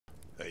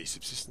Hey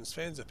Subsistence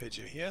fans,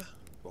 Arpeggio here.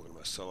 Welcome to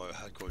my solo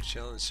hardcore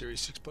challenge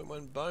series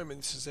 6.1-Bowman.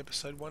 This is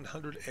episode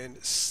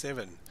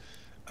 107.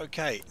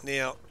 Okay,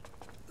 now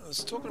I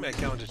was talking about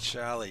going to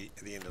Charlie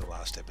at the end of the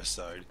last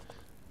episode,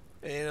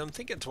 and I'm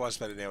thinking twice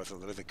about it now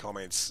with the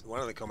comments. One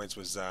of the comments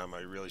was I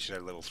really should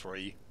have level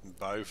 3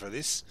 bow for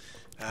this,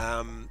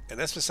 and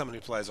that's for someone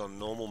who plays on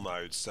normal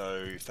mode.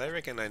 So if they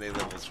reckon they need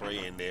level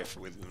 3 in there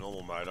with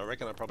normal mode, I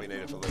reckon I probably need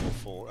it for level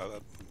 4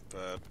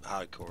 for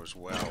hardcore as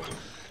well.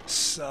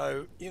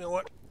 So you know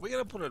what, we're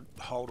going to put a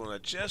hold on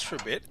it just for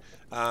a bit.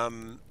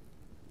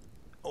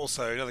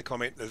 Also, another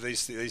comment,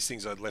 these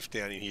things I'd left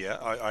down in here,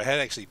 I had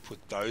actually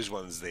put those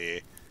ones there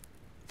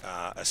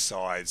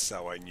aside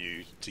so I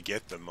knew to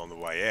get them on the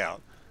way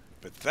out,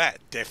 but that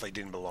definitely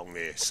didn't belong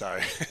there, so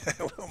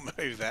we'll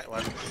move that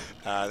one.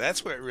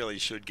 That's where it really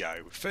should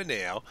go for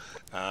now.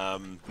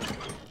 And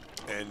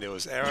there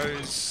was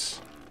arrows.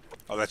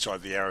 Oh, that's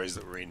right, the arrows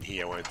that were in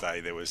here, weren't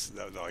they? There was,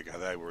 like,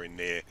 they were in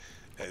there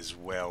as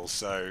well.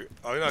 So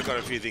I know I've got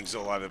a few things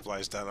all over the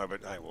place, don't I?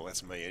 But hey, well,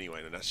 that's me anyway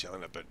in a nutshell,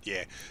 isn't it? But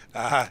yeah.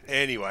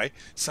 Anyway,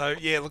 so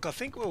yeah, look, I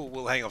think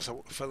we'll hang off.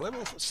 So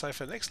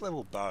for next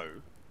level bow,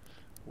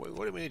 what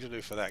do we need to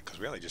do for that? Because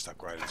we only just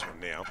upgraded this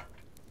one now.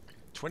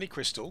 20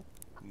 crystal,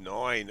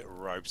 9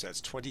 ropes.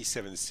 That's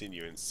 27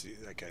 sinew. And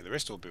okay, the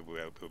rest we'll be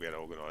able to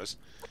organise.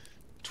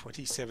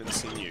 27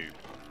 sinew.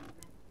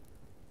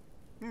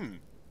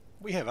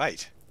 We have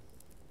 8.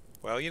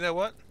 Well, you know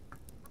what?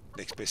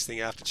 Next best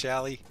thing after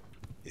Charlie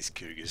is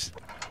cougars.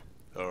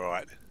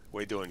 Alright,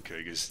 we're doing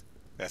cougars.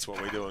 That's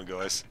what we're doing,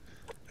 guys.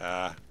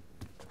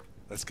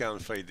 Let's go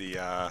and feed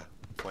the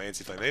plants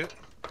if they need it.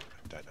 I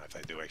don't know if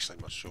they do, actually.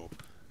 I'm not sure.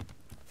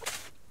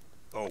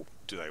 Oh,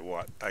 do they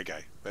what?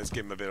 Okay, let's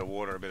give them a bit of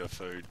water, a bit of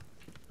food.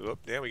 Oop,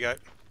 there we go.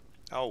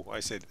 Oh, I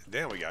said,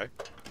 down we go.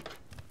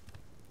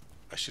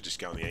 I should just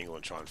go on the angle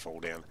and try and fall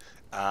down.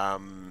 What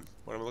am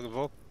I looking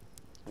for?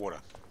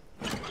 Water.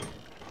 I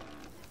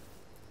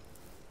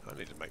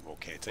need to make more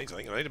canteens. I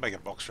think I need to make a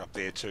box up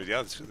there too.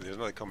 There's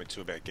another comment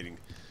too about getting.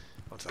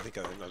 I think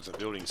that was a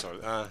building.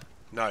 So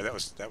no, that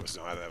was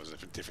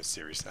a different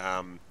series.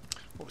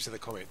 What was the other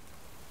comment?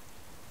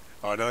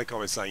 Oh, another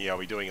comment saying, yeah,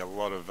 we're doing a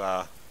lot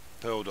of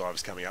pearl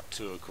dives coming up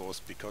too, of course,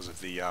 because of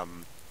the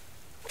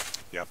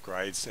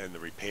upgrades and the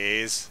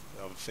repairs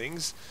of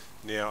things.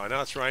 Now I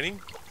know it's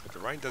raining, but the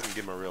rain doesn't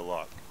give them a real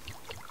lot.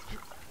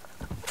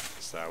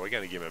 So we're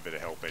going to give them a bit of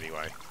help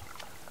anyway.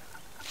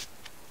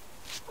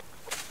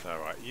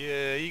 Alright,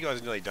 yeah, you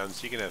guys are nearly done,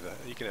 so you can have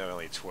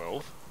only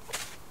 12.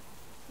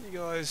 You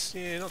guys,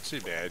 yeah, not too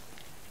bad.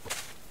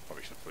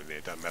 Probably should put in there,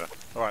 doesn't matter.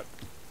 Alright.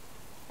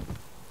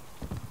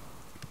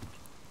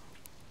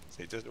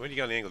 See, when you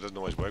go on the angle, it doesn't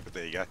always work, but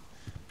there you go.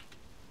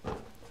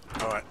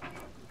 Alright.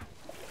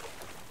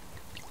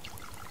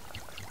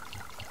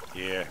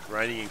 Yeah,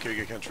 raining in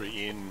cougar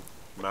country in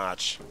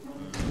March.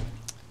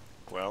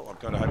 Well, I'm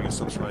kind of hoping it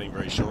stops raining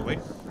very shortly,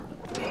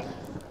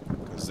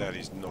 because that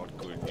is not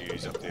good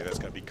news up there. That's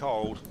going to be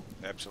cold.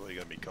 Absolutely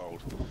going to be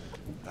cold.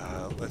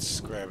 Let's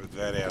grab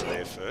that out of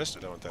there first. I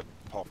don't want that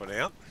popping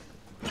out.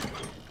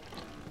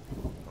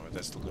 Alright,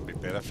 that's looking a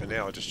bit better. For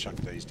now, I'll just chuck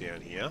these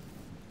down here.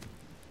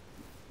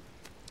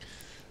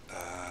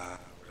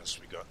 What else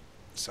have we got?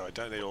 So I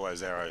don't need all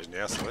those arrows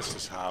now, so let's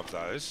just halve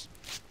those.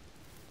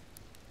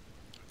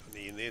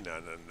 Any in there?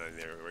 No,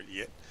 there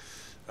yet.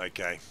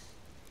 Okay.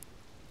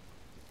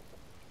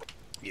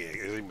 Yeah,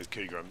 even with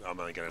cougar, I'm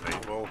only going to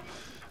need,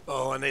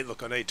 well, I need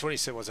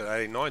 27, what's that,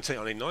 18, 19,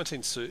 I need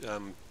 19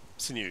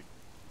 sinew,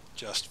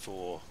 just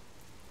for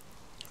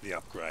the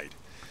upgrade.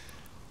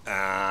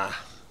 That's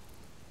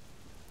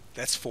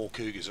 4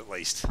 cougars at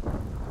least.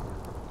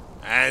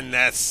 And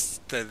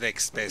that's the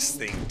next best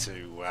thing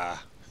to,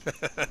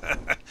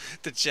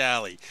 to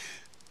Charlie.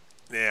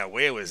 Now,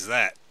 where was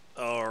that?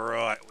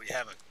 Alright, we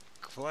have a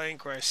plane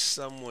crash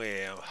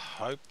somewhere. I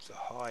hope the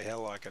high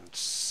hell I can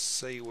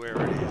see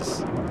where it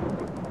is.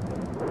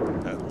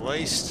 At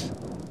least.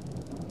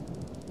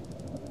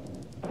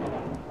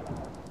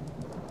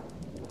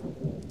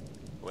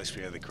 At least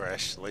we have the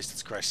crash. At least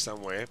it's crashed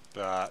somewhere.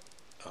 But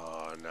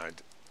oh no,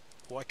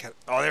 why can't?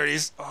 Oh, there it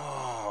is.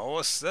 Oh,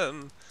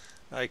 awesome.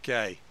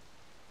 Okay.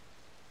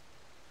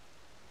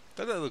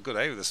 Don't that look good,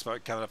 eh? With the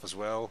smoke coming up as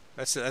well.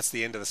 That's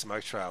the end of the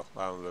smoke trail.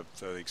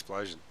 The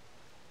explosion.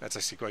 That's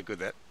actually quite good.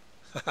 That.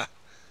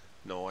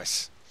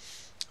 Nice.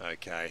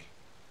 Okay.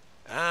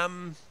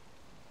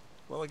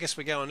 Well, I guess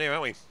we're going there,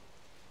 aren't we?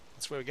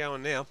 That's where we're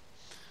going now.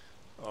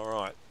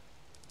 Alright.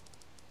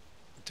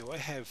 Do I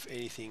have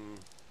anything?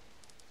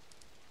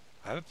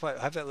 I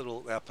have that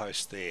little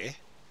outpost there.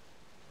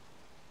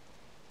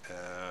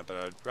 But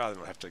I'd rather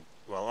not have to.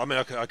 Well, I mean,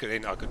 I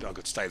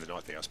could stay the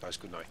night there, I suppose,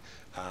 couldn't I?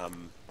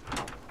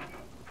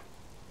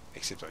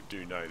 Except I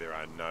do know there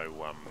are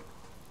no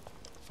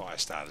fire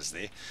starters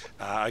there.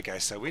 Okay,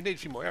 so we need a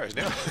few more arrows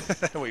now.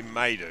 We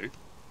may do.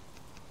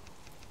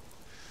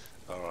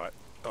 Alright.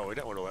 Oh, we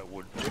don't want all that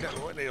wood. We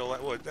don't need all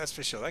that wood, that's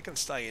for sure. That can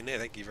stay in there,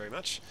 thank you very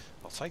much.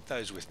 I'll take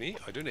those with me.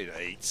 I do need to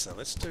eat, so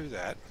let's do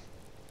that.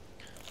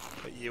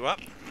 Put you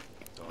up.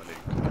 Oh, I need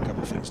a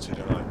couple of things too,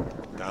 don't I?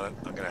 Darn it,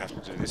 I'm going to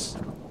have to do this.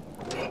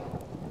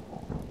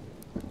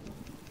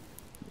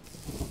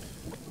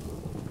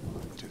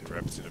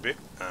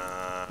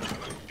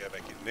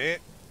 in there.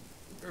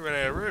 We ran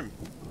out of room.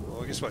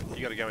 Well, guess what?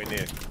 You got to go in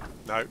there.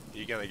 No,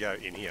 you're going to go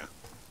in here.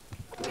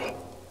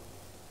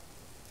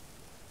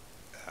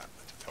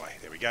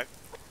 There we go.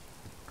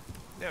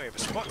 Now we have a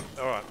spot.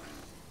 All right.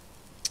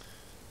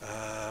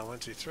 1,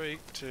 2, 3,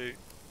 2,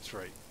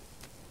 3.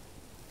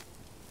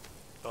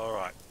 All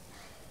right.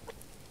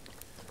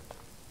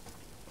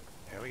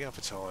 How are we going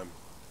for time?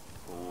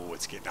 Oh,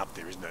 it's getting up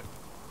there, isn't it?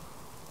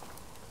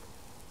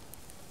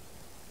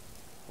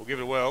 We'll give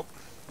it a whirl.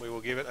 We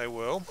will give it a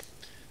whirl.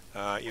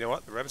 You know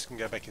what? The rabbits can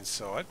go back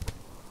inside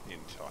in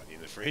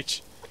the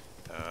fridge.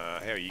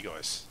 How are you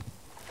guys?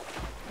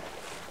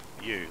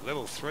 You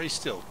level 3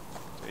 still.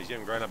 Jeez, you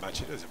haven't grown up much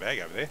yet. There's a bag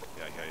over there.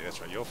 Yeah, okay,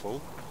 that's right. You're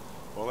full.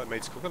 While that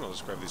meat's cooking, I'll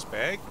just grab this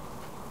bag.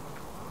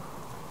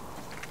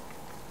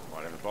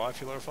 Might have a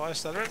biofuel or a fire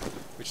starter.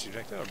 Which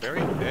injector or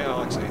berry? Now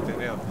I'll actually eat that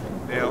now.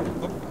 Now,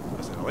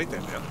 I said I'll eat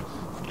that now.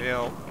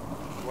 Now,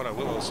 what I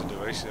will also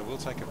do, actually, I will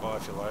take a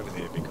biofuel over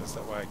there because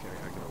that way I can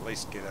at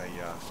least get a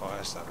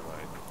fire starter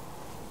made.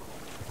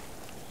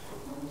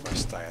 If I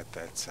stay at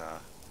that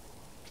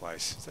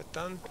place. Is that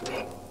done?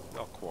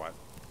 Not quite.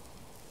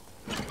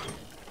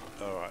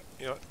 Alright,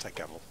 you know what? Take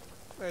a couple.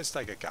 Let's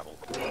take a couple.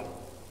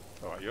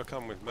 Alright, you'll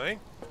come with me.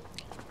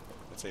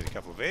 Let's eat a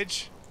couple of veg.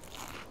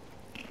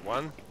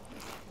 One.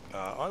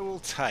 I will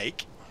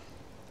take...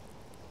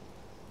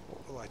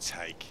 What will I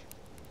take?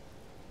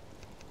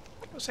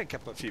 I'll take a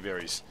few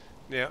berries.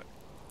 Now,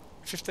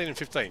 15 and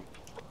 15.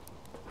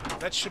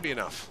 That should be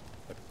enough.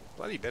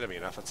 Bloody better be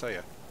enough, I tell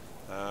you.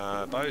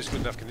 Bow's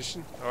good enough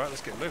condition. Alright,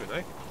 let's get moving,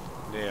 eh?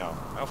 Now,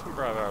 Alpha and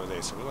Bravo over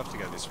there, so we'll have to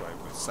go this way.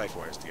 The safe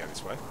way is to go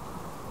this way.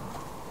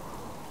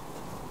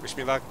 Wish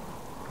me luck.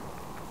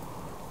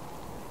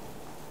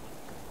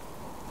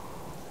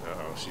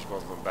 Uh-oh, she's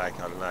waddling back.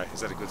 I don't know.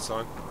 Is that a good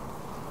sign?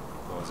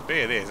 Well, there's a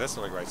bear there. That's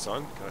not a great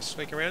sign. Can I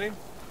sneak around him?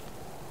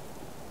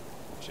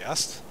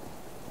 Just.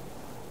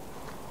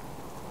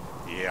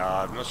 Yeah,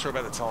 I'm not sure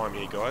about the time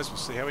here, guys. We'll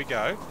see how we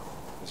go.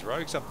 There's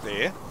rogues up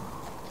there.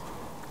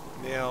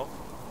 Now,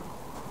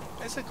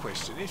 as a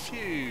question, if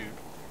you...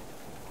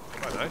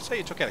 I don't know, say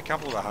you took out a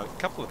couple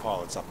of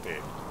pilots up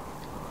there.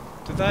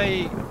 Do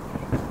they...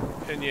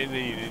 And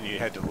you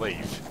had to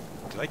leave.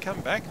 Do they come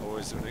back, or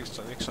is it next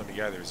time you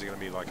go there, is there going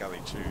to be like only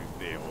 2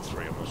 there, or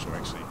 3? I'm not sure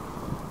actually.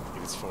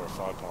 If it's 4 or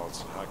 5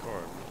 pilots in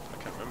hardcore, I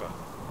can't remember.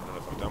 I don't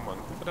know if I've done one.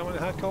 Have I done one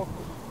in hardcore?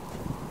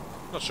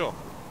 Not sure.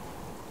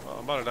 Well,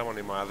 I might have done one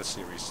in my other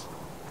series,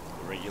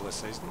 the regular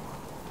season,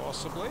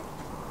 possibly.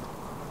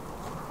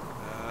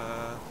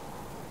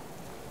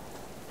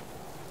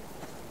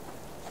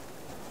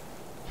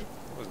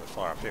 Wasn't a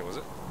fire up there, was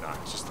it? No,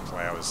 it's just the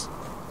flowers.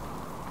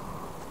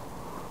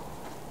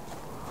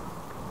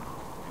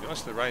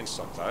 Nice the rain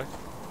stopped though.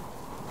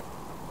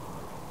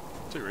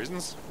 2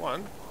 reasons.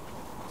 1,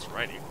 it's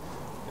raining,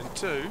 and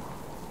 2, you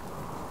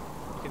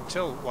can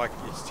tell, like,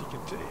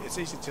 it's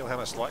easy to tell how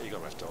much light you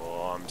got left.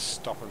 Oh, I'm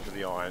stopping for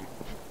the iron.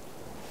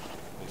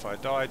 If I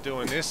die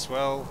doing this,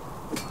 well,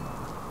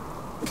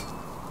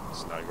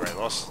 it's no great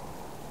loss.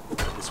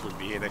 This would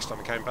be here next time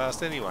I came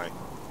past anyway.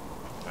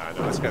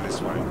 No, let's go this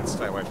way. Let's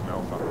stay away from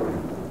Alpha.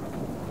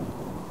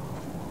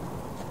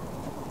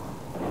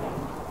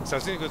 So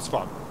it's in a good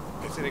spot.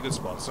 It's in a good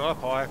spot. So up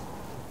high,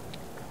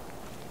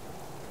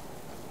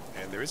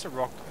 and there is a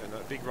rock, and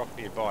a big rock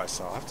nearby,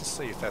 so I'll have to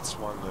see if that's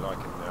one that I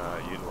can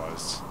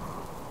utilise.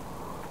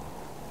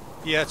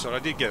 Yeah, that's right, I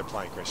did get a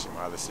plane crash in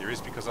my other series,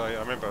 because I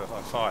remember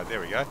I fired, there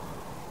we go,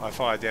 I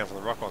fired down from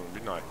the rock on them,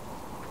 didn't I?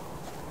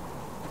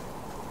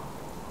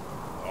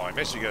 Oh, I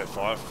managed to get a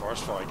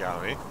forest fire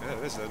going here. Yeah,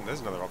 there's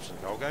another option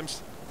in old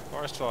games.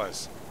 Forest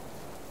fires.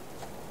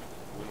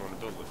 Wouldn't want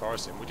to build the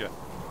forest in, would you?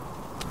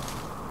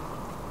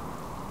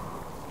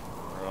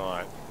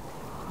 Right.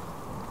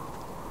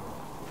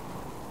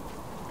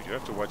 We do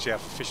have to watch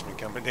out for fishermen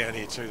coming down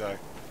here too, though.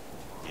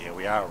 Yeah,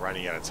 we are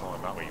running out of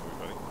time, aren't we?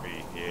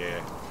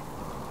 Yeah.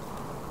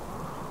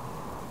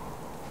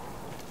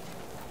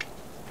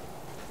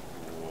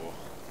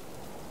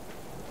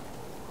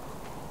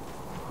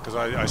 Because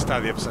I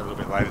started the episode a little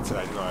bit later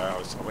today, didn't I?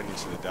 I went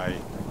into the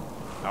day.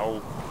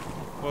 Oh,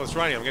 well, it's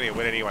raining. I'm going to get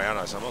wet anyway, aren't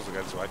I? So I might as well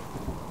go this way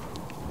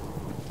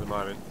for the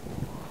moment.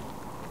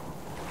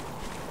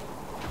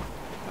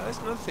 There's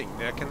another thing.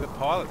 Now, can the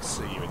pilots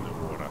see you in the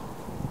water?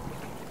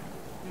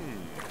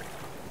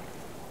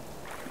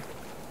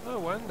 No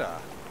wonder.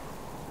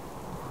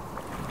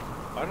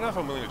 I don't know if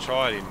I'm willing to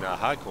try it in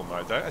hardcore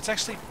mode, though. It's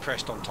actually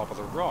pressed on top of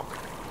the rock.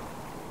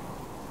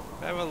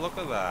 Have a look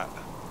at that.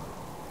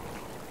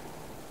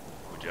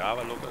 Would you have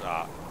a look at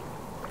that?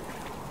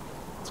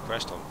 It's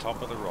crashed on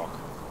top of the rock.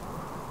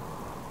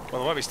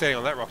 Well, I won't be standing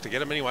on that rock to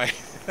get him anyway. I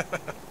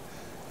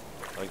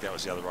think that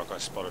was the other rock I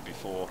spotted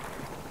before.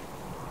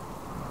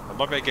 I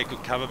might be able to get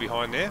good cover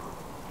behind there.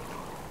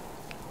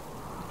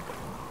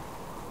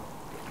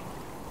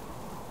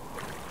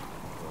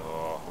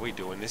 Oh, are we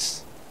doing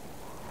this?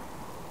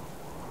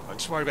 I'm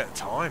just worried about the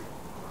time.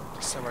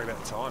 Just so worried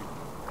about the time.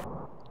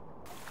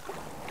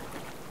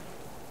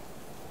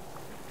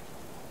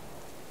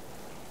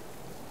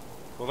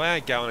 Well, they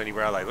ain't going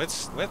anywhere, are they?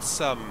 Let's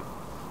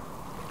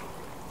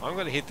I'm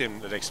going to hit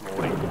them the next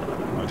morning.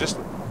 I'm just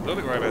a little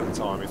bit worried about the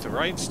time. If the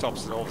rain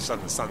stops and all of a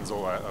sudden the sun's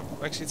all out...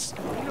 Actually, it's,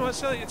 you know,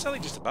 it's only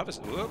just above us.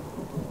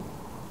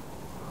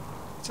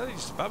 It's only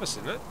just above us,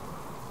 isn't it?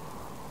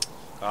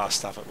 Ah,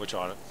 stuff it. We're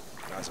trying it.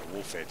 There's a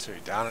wolf there too.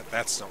 Darn it.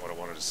 That's not what I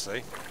wanted to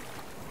see.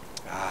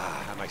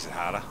 Ah, that makes it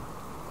harder.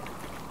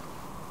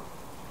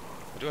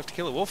 Do I have to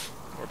kill a wolf?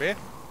 Or a bear?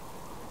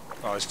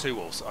 Oh, there's 2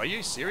 wolves. Are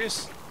you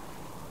serious?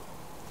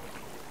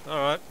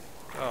 Alright.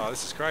 Oh,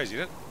 this is crazy,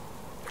 isn't it?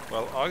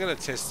 Well, I'm going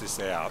to test this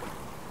out.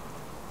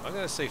 I'm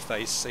going to see if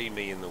they see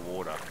me in the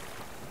water.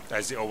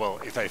 Oh, well,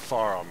 if they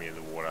fire on me in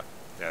the water.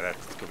 Now, that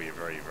could be a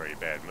very, very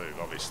bad move,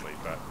 obviously,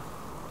 but...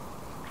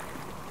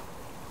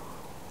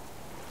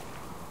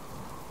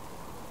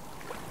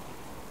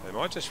 They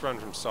might just run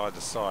from side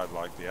to side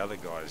like the other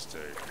guys do.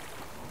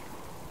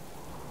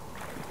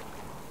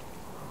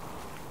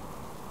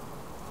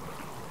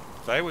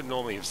 They would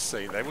normally have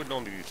seen... They would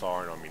normally be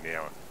firing on me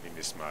now in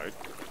this mode.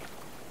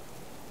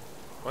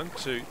 1,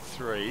 2,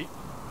 3.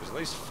 There's at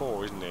least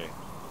 4, isn't there?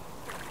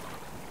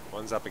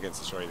 One's up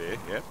against the tree there.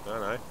 Yep, I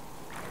know.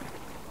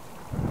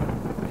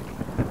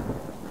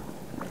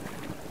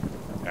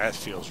 That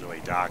feels really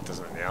dark,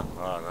 doesn't it now?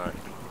 Oh no.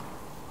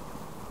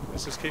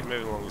 Let's just keep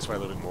moving along this way a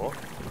little bit more.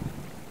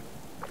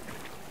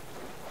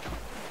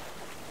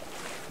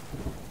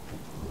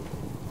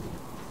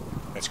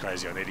 That's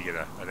crazy. I need to get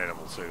an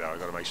animal too, though. I've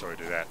got to make sure I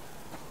do that.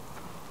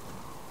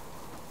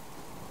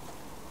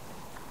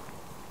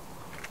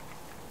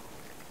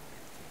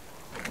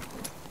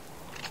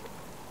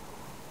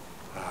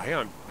 Hang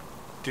on,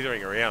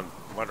 dithering around,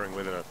 wondering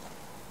whether to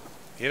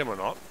hit him or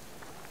not.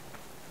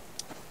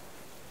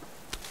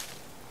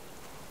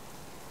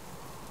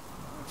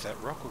 If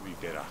that rock would be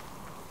better.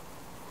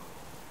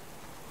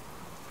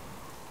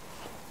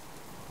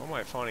 One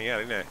way of finding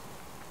out, isn't there?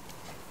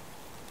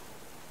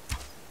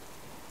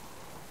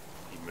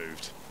 He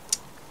moved.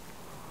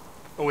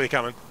 Oh, they're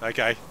coming.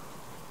 Okay.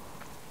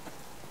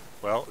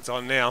 Well, it's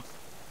on now.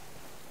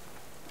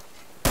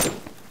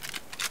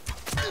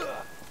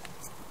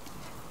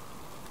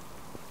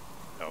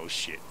 Oh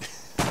shit.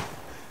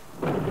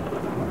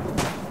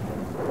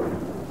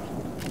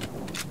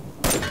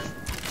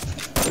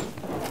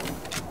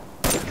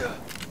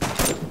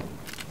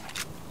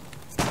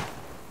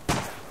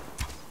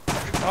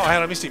 Oh, how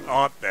did I miss him?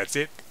 Oh, that's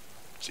it.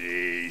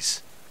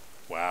 Jeez.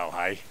 Wow,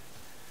 hey.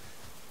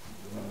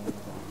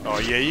 Oh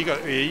yeah, you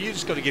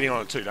just got to get in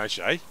on it too, don't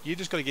you, eh? You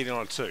just got to get in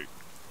on it too.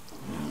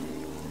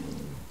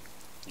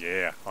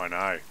 Yeah, I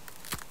know.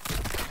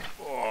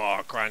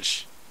 Oh,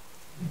 crunch.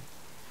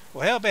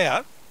 Well, how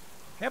about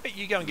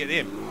you go and get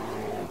them?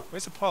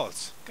 Where's the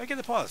pilots? Go get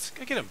the pilots.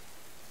 Go get them.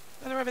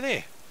 Oh, they're over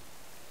there.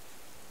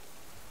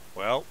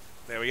 Well,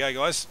 there we go,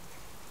 guys.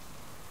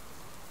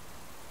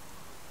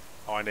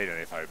 Oh, I need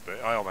an FOB.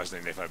 I almost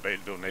need an FOB to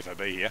build an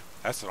FOB here.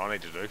 That's what I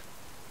need to do.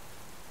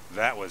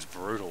 That was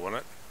brutal, wasn't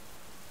it?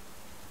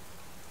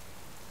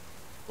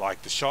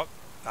 Like the shot,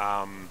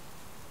 yeah,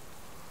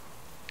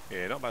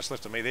 not much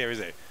left of me there, is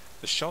there?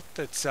 The shot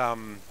that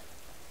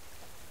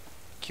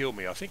killed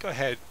me, I think I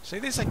had... See,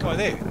 there's that guy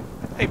there.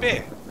 Hey,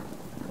 bear.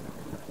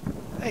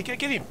 Hey, go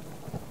get him.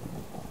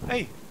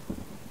 Hey,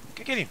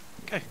 go get him.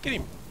 Go, get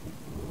him.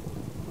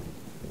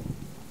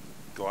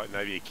 Got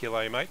maybe a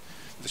kilo, mate.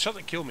 The shot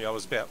that killed me, I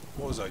was about,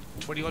 what was I,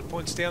 20 odd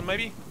points down,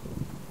 maybe?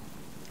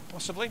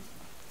 Possibly.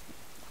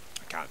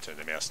 I can't turn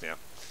the mouse now.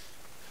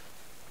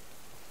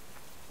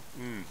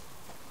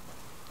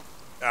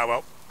 Ah,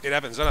 well, it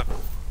happens, doesn't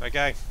it?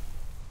 Okay.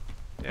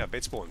 Now,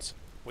 bed spawns.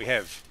 We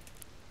have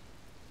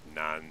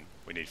none.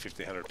 We need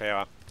 1500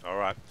 power.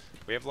 Alright.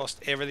 We have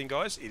lost everything,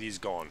 guys. It is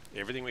gone.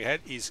 Everything we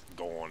had is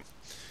gone.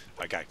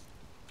 Okay.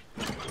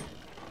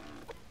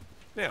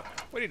 Now,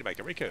 we need to make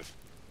a recurve.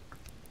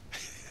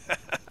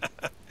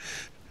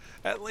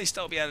 At least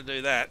I'll be able to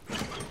do that.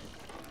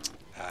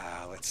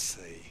 Let's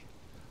see.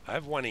 I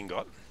have 1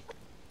 ingot.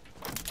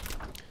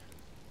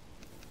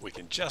 We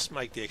can just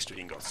make the extra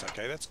ingots.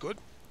 Okay, that's good.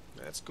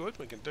 That's good.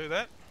 We can do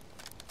that.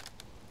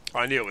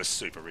 I knew it was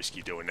super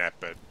risky doing that,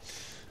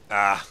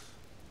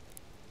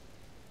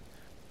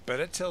 but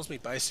it tells me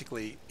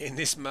basically in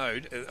this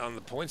mode, on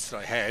the points that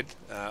I had,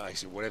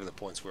 actually whatever the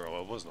points were,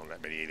 I wasn't on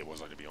that many either,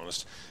 was I, to be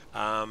honest.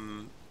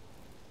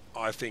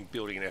 I think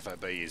building an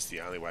FOB is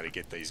the only way to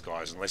get these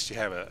guys, unless you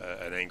have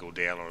an angle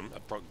down on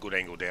them, a good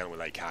angle down where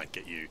they can't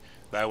get you.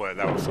 They were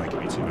flanking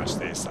me too much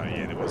there, so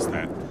yeah, there was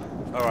that.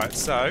 Alright,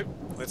 so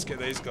let's get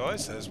these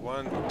guys. There's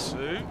 1,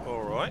 2,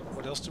 alright.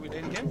 What else do we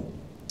need again?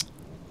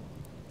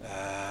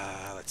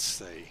 Let's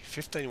see.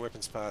 15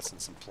 weapons parts and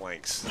some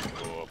planks.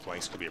 Oh,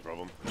 planks could be a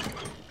problem.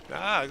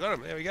 Ah, I got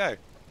them. There we go.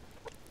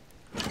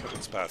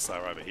 Weapons parts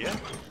are over here.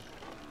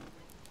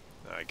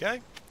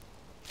 Okay.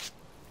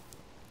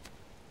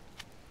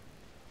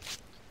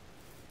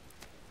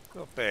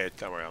 Not bad.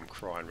 Don't worry, I'm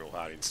crying real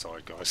hard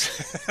inside, guys.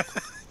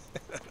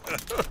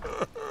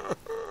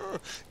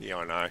 Yeah,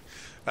 I know.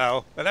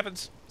 Oh, that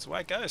happens. That's the way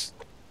it goes.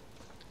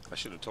 I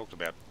should have talked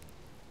about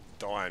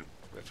dying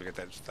Don't forget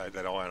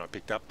that iron I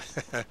picked up.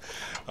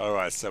 All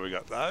right, so we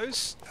got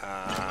those.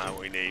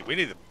 We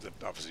need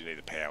obviously need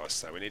the power,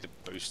 so we need to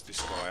boost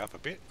this guy up a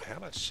bit. How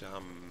much?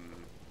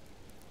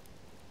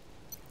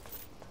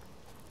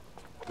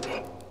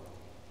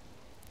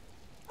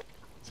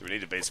 So we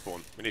need a bed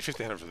spawn. We need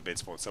 1,500 for the bed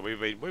spawn. So we've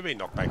been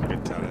knocked back a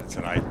bit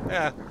today.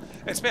 Yeah,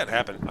 it's about to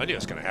happen. I knew it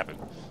was going to happen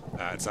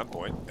at some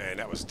point, and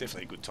that was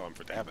definitely a good time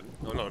for it to happen.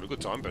 Well, not a good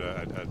time, but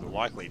a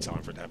likely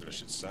time for it to happen, I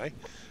should say.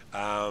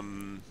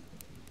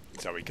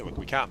 So we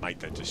can't make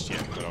that just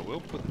yet, but I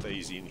will put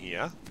these in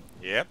here.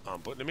 Yep,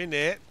 I'm putting them in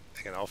there,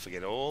 and I'll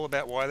forget all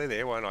about why they're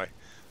there, won't I?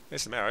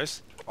 There's some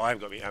arrows. I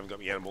haven't got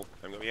me animal.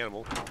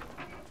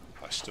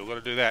 I still got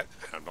to do that.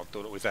 I'm not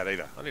doing it with that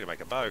either. I need to make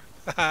a bow.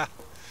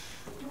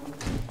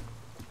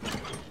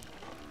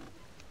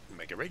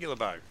 Make a regular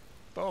bow.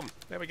 Boom.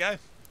 There we go.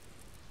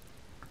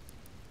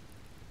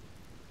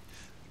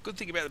 Good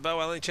thing about the bow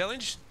only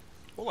challenge,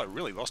 all I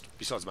really lost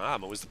besides my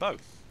armor was the bow.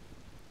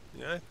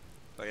 You know,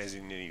 like as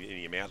in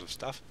any amount of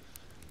stuff.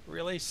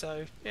 Really,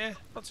 so yeah,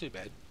 not too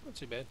bad. Not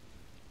too bad.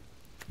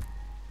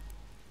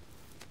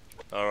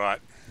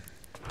 Alright.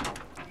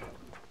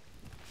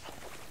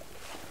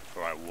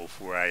 Alright, Wolf,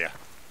 where are you?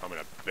 I'm in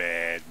a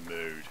bad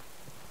mood.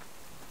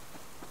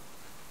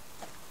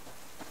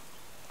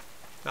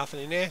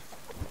 Nothing in there?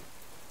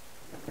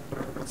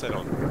 What's that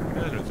on?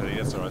 130,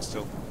 that's alright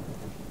still.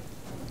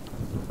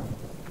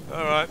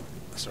 Alright.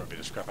 I saw a bit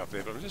of scrap up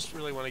there, but I just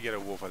really want to get a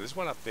wolf. There's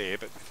one up there,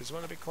 but if there's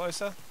one a bit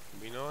closer,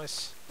 it'd be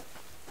nice.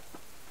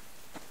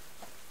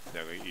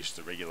 Now we're used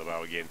to the regular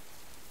bow again.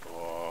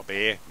 Oh,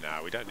 bear?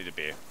 No, we don't need a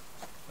bear.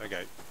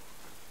 Okay.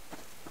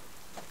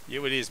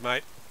 You it is,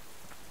 mate.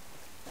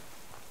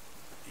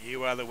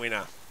 You are the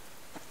winner.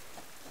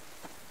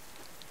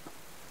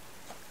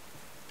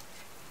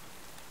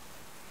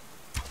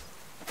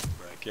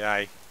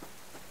 Okay.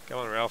 Come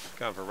on, Ralph.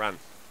 Going for a run.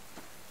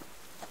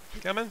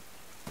 Coming?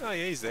 Oh,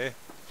 yeah, he's there.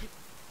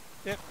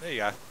 Yep, there you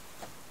go.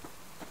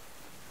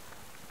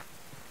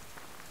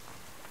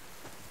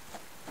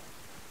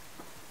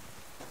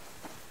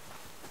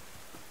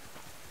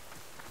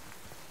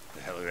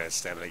 The hell is that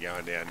stamina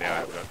going down now? I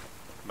haven't got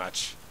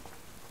much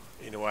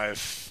in the way of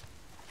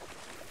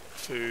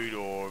food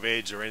or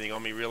veg or anything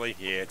on me, really.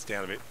 Yeah, it's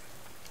down a bit.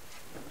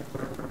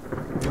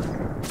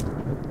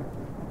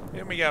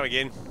 Here we go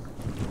again.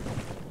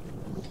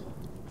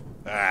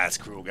 Ah, it's a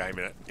cruel game,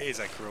 isn't it? It is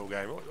a cruel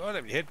game. Why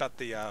don't you headbutt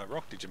the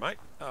rock, did you, mate?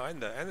 Oh,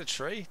 and the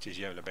tree? Geez,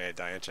 you're having a bad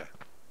day, aren't you?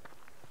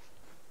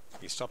 You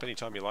can stop any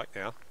time you like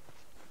now.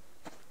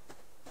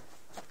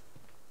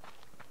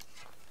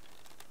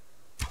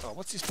 Oh,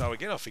 what's this bow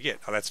again? I forget.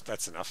 Oh,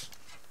 that's enough.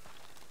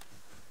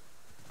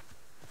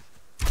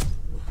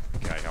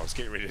 Okay, I was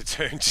getting ready to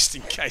turn just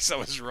in case I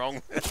was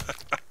wrong.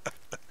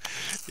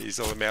 You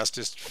saw the mouse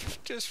just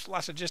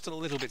fluttered just a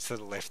little bit to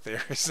the left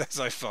there as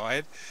I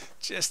fired,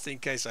 just in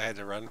case I had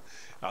to run.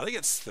 I think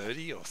it's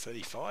 30 or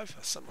 35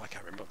 or something. I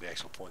can't remember what the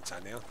actual points are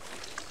now.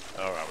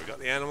 Alright, we got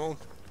the animal.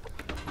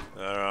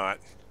 Alright.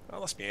 I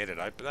lost my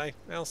antidote, but hey,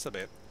 else a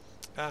bit.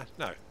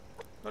 No.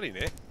 Not in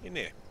there. In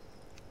there.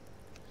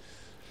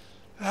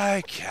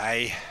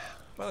 Okay.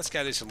 Well, let's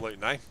go do some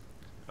looting, eh?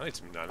 I need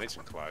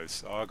some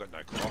clothes. Oh, I got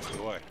no cloth,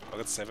 do I? I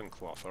got 7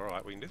 cloth.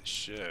 Alright, we can do the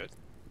shirt.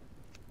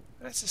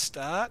 That's a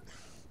start.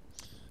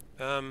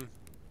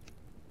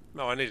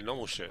 No, I need a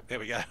normal shirt. There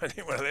we go. I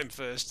need one of them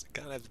first.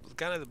 Can't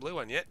have the blue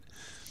one yet.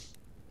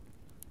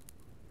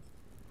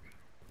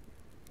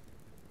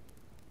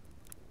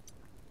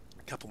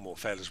 A couple more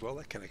fat as well.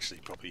 That can actually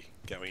probably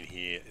go in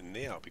here and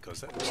now because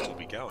that will still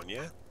be going,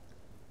 yeah?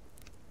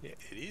 Yeah,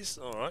 it is.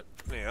 Alright.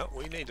 Now,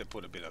 we need to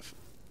put a bit of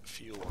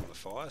fuel on the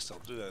fire, so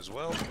I'll do that as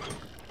well.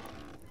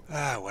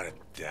 Ah, what a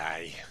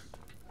day.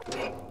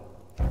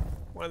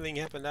 One thing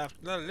happened after.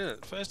 No,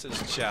 first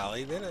it's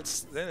Charlie, then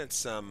it's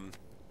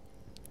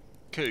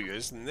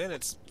cougars, and then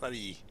it's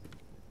bloody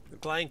the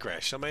plane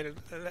crash. I mean, it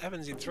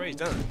happens in threes,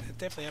 doesn't it? It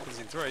definitely happens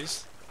in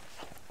threes.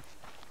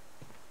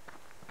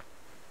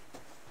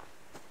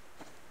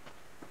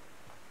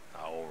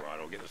 Oh, all right,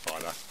 I'll get the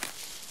fighter.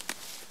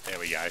 There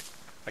we go.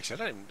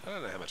 Actually, I don't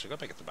know how much I got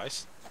back at the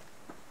base.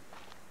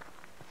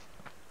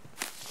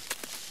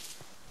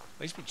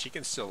 At least my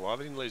chicken's still alive.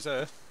 I didn't lose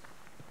her.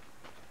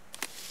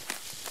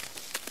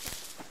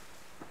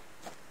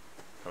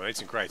 I need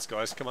some crates,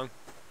 guys. Come on.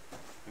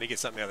 I need to get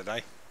something out of the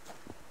day.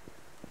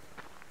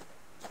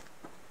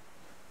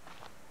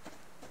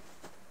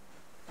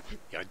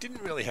 Yeah, I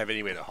didn't really have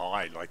anywhere to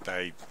hide. Like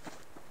they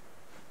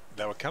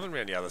were coming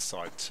around the other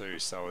side too.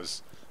 So I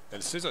was, and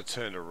as soon as I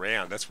turned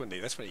around, that's when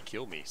he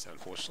killed me. So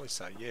unfortunately,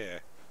 so yeah,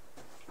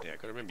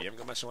 got to remember you haven't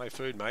got much in the way of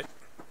food, mate.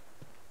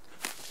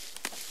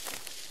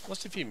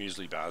 Lost a few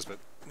muesli bars, but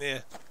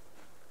yeah,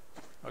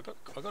 I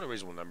got a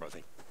reasonable number, I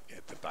think,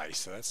 at the base.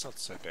 So that's not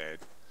so bad.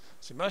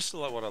 So most of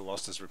what I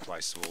lost is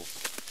replaceable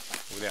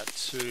without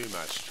too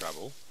much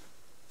trouble.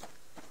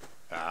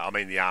 I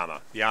mean the armor.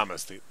 The armor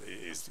is the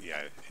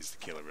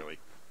killer, really.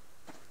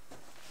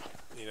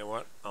 You know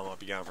what? I might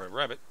be going for a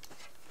rabbit.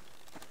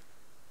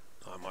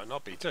 I might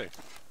not be too.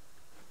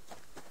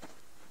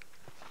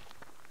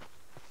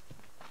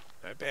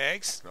 No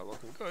bags. Not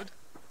looking good.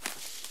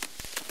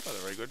 Not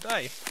a very good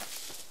day.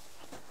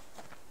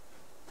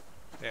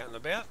 Out and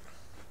about.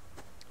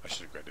 I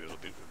should have grabbed a little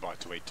bit of a bite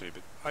to eat too,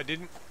 but I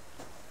didn't.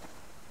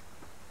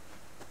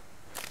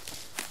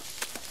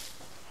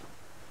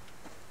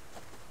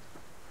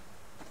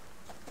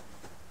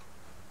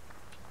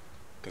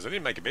 Because I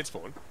didn't make a bed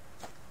spawn.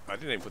 I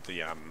didn't even put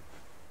the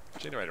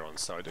generator on,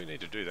 so I do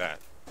need to do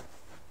that.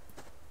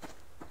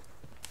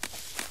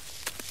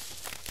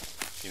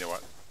 You know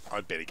what?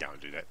 I'd better go and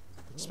do that.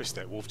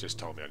 Especially that wolf just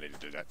told me I need to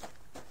do that.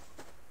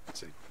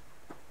 So,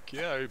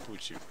 go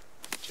put your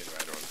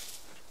generator on.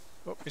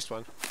 Oh, missed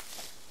one.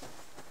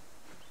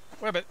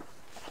 Rabbit.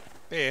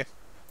 Bear.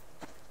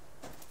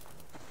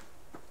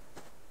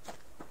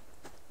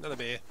 Another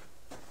bear.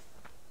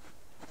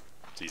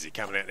 Geez, they're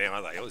coming out now,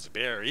 aren't they? Oh, there's a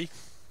berry.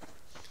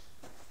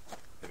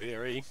 A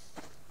berry.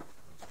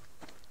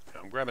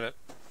 I'm grabbing it.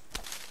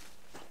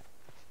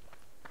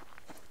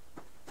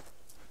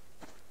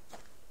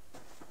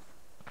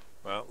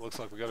 Well, looks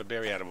like we got a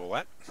berry out of all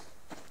that.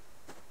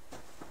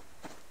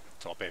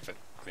 Top effort.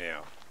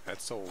 Now,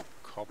 that's all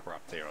copper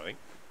up there, I think.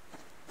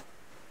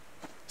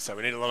 So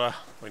we need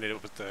we need to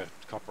put the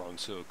copper on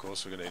too, of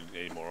course. We're going to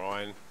need more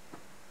iron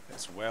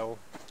as well.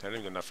 I haven't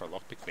even got enough for a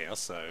lockpick now,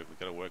 so we've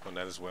got to work on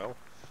that as well.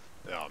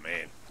 Oh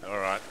man,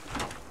 alright.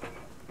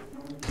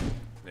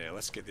 Now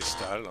let's get this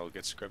started. I'll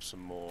grab some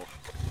more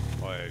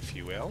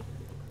biofuel.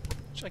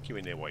 Chuck you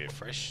in there while you're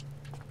fresh.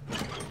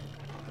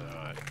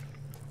 Alright.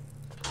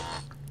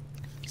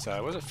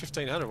 So was it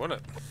 1500,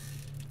 wasn't it?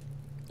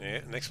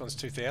 Yeah, next one's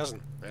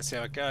 2000. That's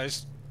how it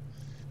goes.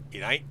 It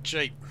ain't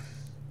cheap.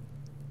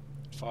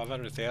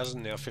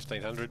 500,000, now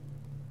 1500.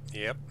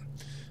 Yep.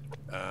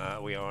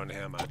 We are on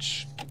how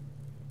much?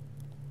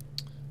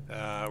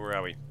 Where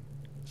are we?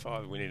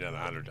 5. We need another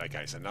 100.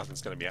 Okay, so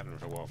nothing's going to be happening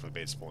for a while for the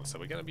bed spawn. So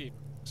we're going to be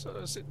sort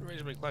of sitting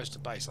reasonably close to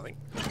base, I think.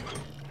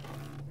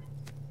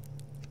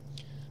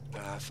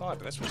 5,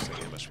 that's what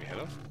how much we had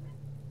of.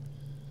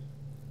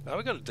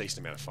 We got a decent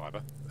amount of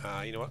fibre.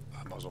 You know what?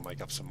 I might as well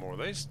make up some more of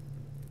these.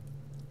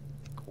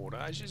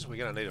 Cordages. We're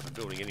going to need it for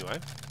building anyway.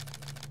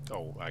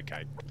 Oh,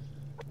 okay.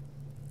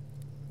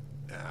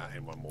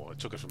 And one more. I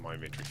took it from my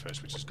inventory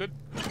first, which is good.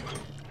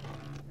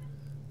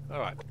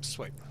 Alright,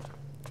 sweet.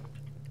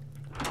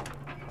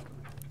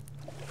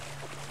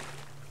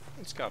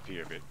 Let's go up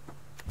here a bit.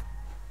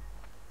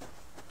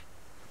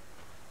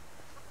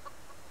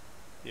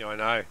 Yeah, I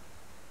know.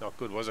 Not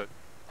good, was it?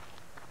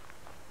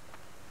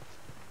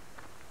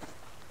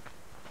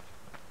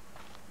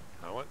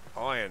 I want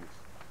iron.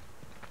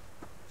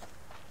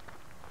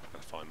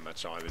 Can't find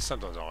much iron. There's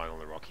sometimes iron on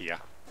the rock here.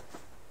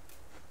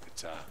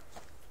 But,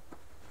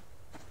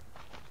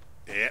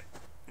 yep,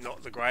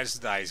 not the greatest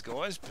of days,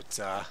 guys, but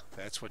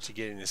that's what you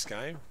get in this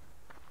game.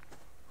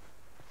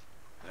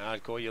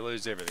 Hardcore, you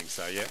lose everything,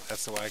 so yeah,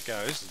 that's the way it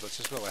goes. But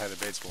just well I had a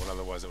bed spawn,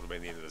 otherwise it would have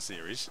been the end of the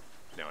series.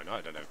 Now I know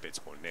I don't have a bed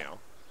spawn now.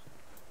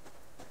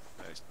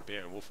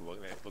 Bear and wolf are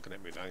looking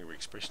at me with an angry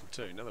expression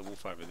too. Another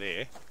wolf over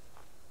there.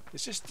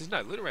 There's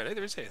no loot around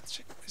either, is there?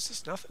 There's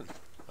just nothing.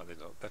 Oh,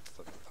 that's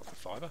not the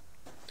fibre.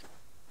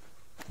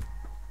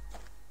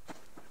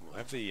 We'll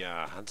have the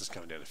hunters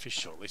coming down to fish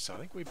shortly, so I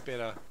think we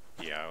better.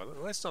 Yeah, well,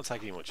 let's not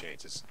take any more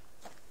chances.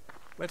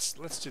 Let's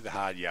do the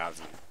hard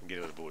yards and get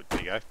it on the board. There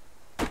you go.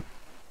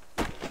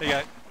 There you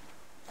go.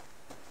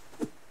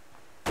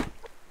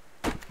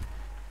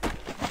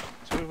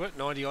 So we've got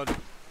 90 odd,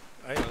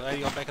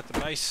 80 odd back at the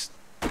base.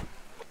 Oh,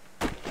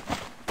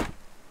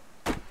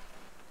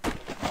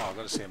 I've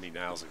got to see how many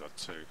nails I got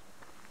too.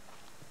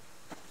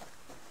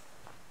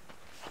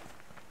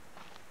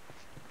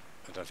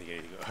 I don't think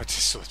anything. I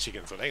just saw the chicken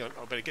and thought, hang on,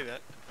 I better get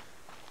that.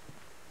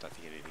 Don't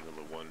think anything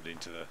will have wandered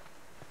into the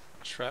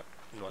trap.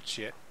 Not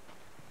yet.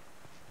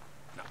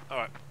 No.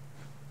 Alright.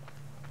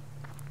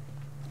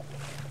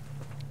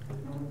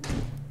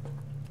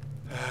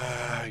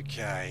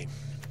 Okay.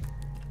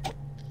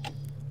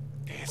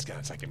 Yeah, it's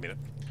going to take a minute.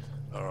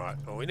 Alright,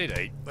 well we need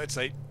to eat. Let's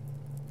eat.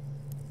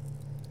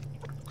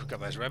 Cook up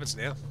those rabbits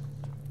now.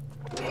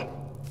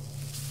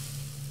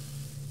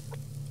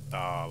 Oh,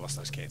 I lost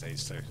those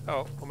canteens too.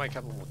 Oh, we'll make a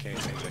couple more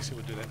canteens actually,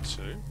 we'll do that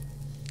too.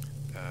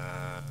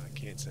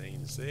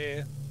 Canteens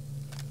there.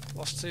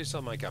 Lost 2, so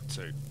I'll make up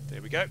 2.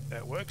 There we go,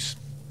 that works.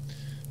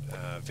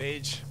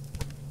 Veg.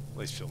 At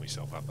least fill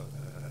myself up,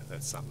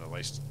 that's something at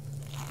least.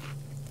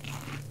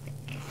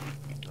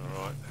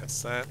 Alright,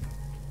 that's that.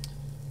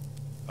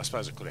 I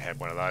suppose I could have had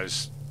one of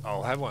those.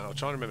 I'll have one. I'll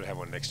try and remember to have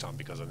one next time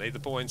because I need the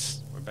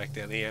points. We're back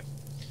down here.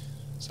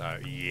 So,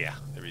 yeah,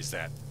 there is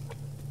that.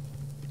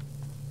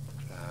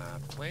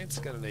 Plants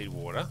are going to need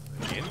water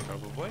again,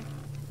 probably.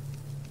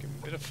 Give them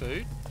a bit of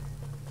food.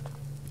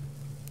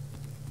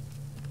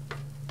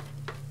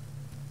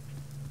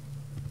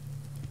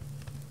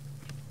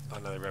 I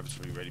know the rabbits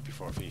will be ready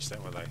before I finish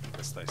that one,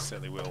 yes, they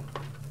certainly will.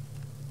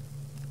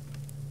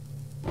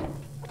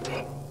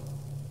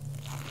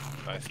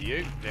 Both of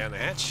you, down the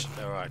hatch.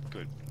 Alright,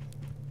 good.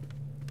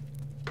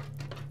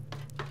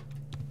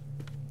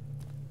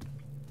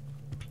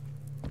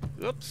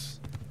 Oops.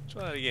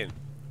 Try that again.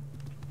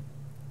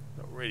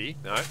 Not ready.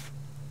 No.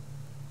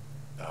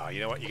 Oh,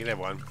 you know what? You can have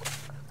one.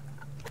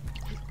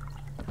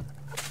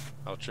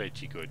 I'll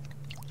treat you good.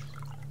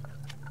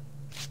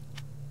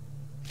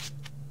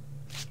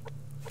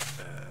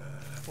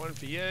 One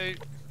for you.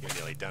 You're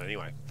nearly done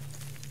anyway.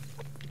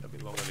 A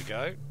bit longer to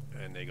go,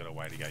 and they've got a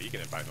way to go. You can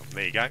have both of them.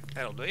 There you go.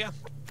 That'll do you.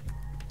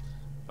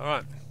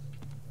 Alright.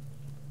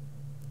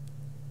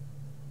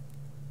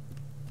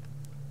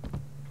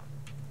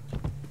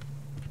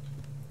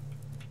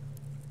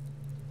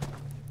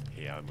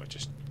 Yeah, I might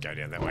just go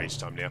down that way each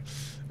time now.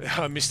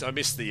 I missed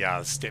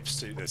the steps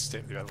to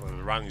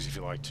the rungs, if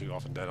you like, too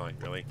often, don't I?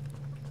 Really.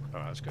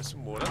 Alright, let's get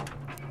some water.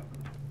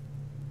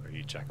 Where are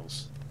you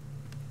jackals?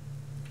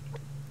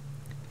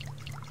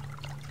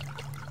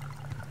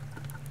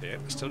 Yeah,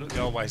 still do it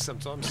the old way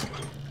sometimes.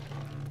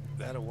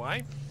 That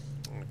away.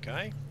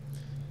 Okay.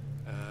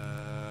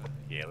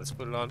 Yeah, let's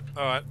put it on.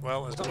 Alright,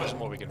 well, there's not much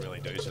more we can really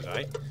do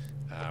today.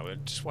 We're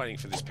just waiting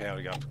for this power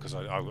to go up because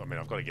I mean,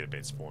 I've got to get a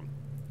bed spawn,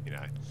 you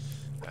know.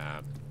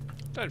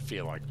 Don't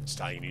feel like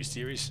starting a new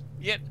series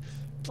yet.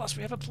 Plus,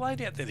 we have a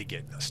plane out there to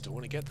get. I still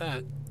want to get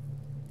that.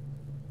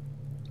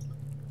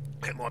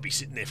 It might be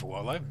sitting there for a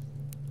while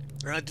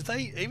though. Do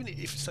they, even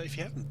if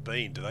you haven't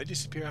been, do they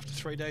disappear after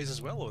 3 days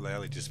as well, or do they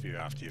only disappear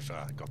after you've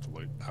got the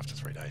loot after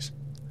 3 days?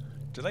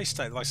 Do they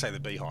stay, like say the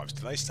beehives,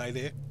 do they stay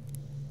there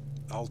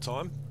the whole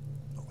time?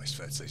 Not least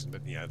for that season,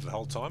 but you know, the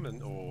whole time,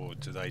 or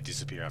do they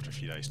disappear after a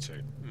few days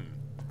too?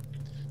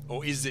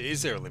 Or is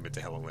there a limit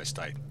to how long they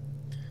stay?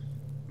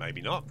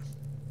 Maybe not.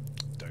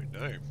 Don't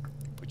know.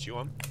 Put you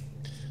on.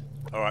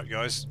 Alright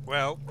guys,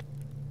 well,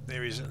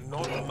 there is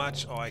not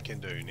much I can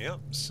do now,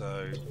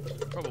 so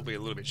probably a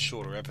little bit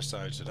shorter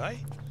episode today.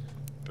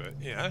 But,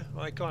 you know,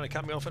 I kind of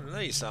cut me off at the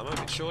knees, so I'm a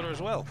bit shorter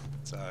as well.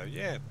 So,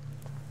 yeah.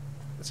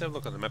 Let's have a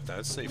look on the map though,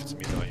 let's see if it's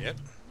midnight yet.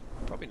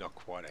 Probably not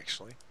quite,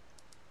 actually.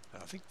 I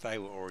think they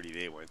were already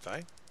there, weren't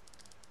they?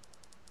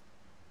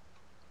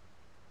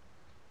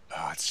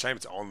 Ah, it's a shame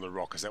it's on the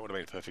rock, because that would have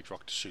been a perfect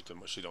rock to shoot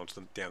onto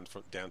them, down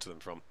to them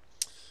from,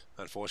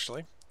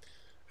 unfortunately.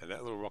 And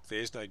that little rock there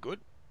is no good.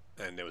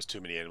 And there was too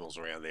many animals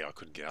around there, I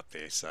couldn't get up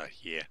there, so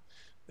yeah.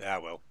 Ah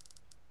well,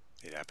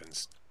 it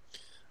happens.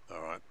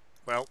 Alright,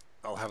 well,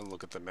 I'll have a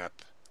look at the map,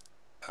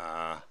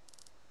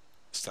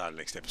 start the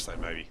next episode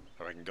maybe,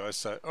 I reckon guys.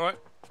 So, alright,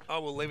 I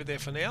will leave it there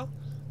for now.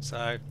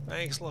 So,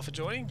 thanks a lot for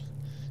joining.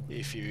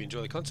 If you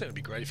enjoy the content, it'd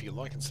be great if you could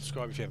like and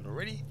subscribe if you haven't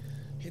already.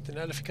 Hit the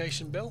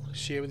notification bell,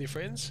 share with your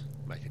friends,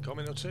 make a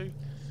comment or two.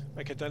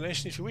 Make a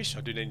donation if you wish.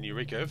 I do need a new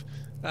recurve.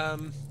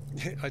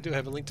 I do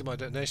have a link to my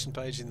donation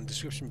page in the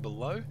description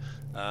below.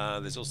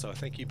 There's also a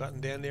thank you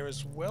button down there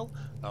as well,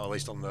 or at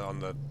least on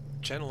the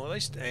channel at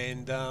least.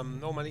 And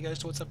all money goes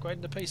towards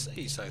upgrading the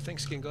PC. So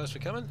thanks again, guys, for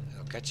coming.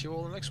 I'll catch you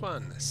all in the next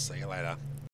one. See you later.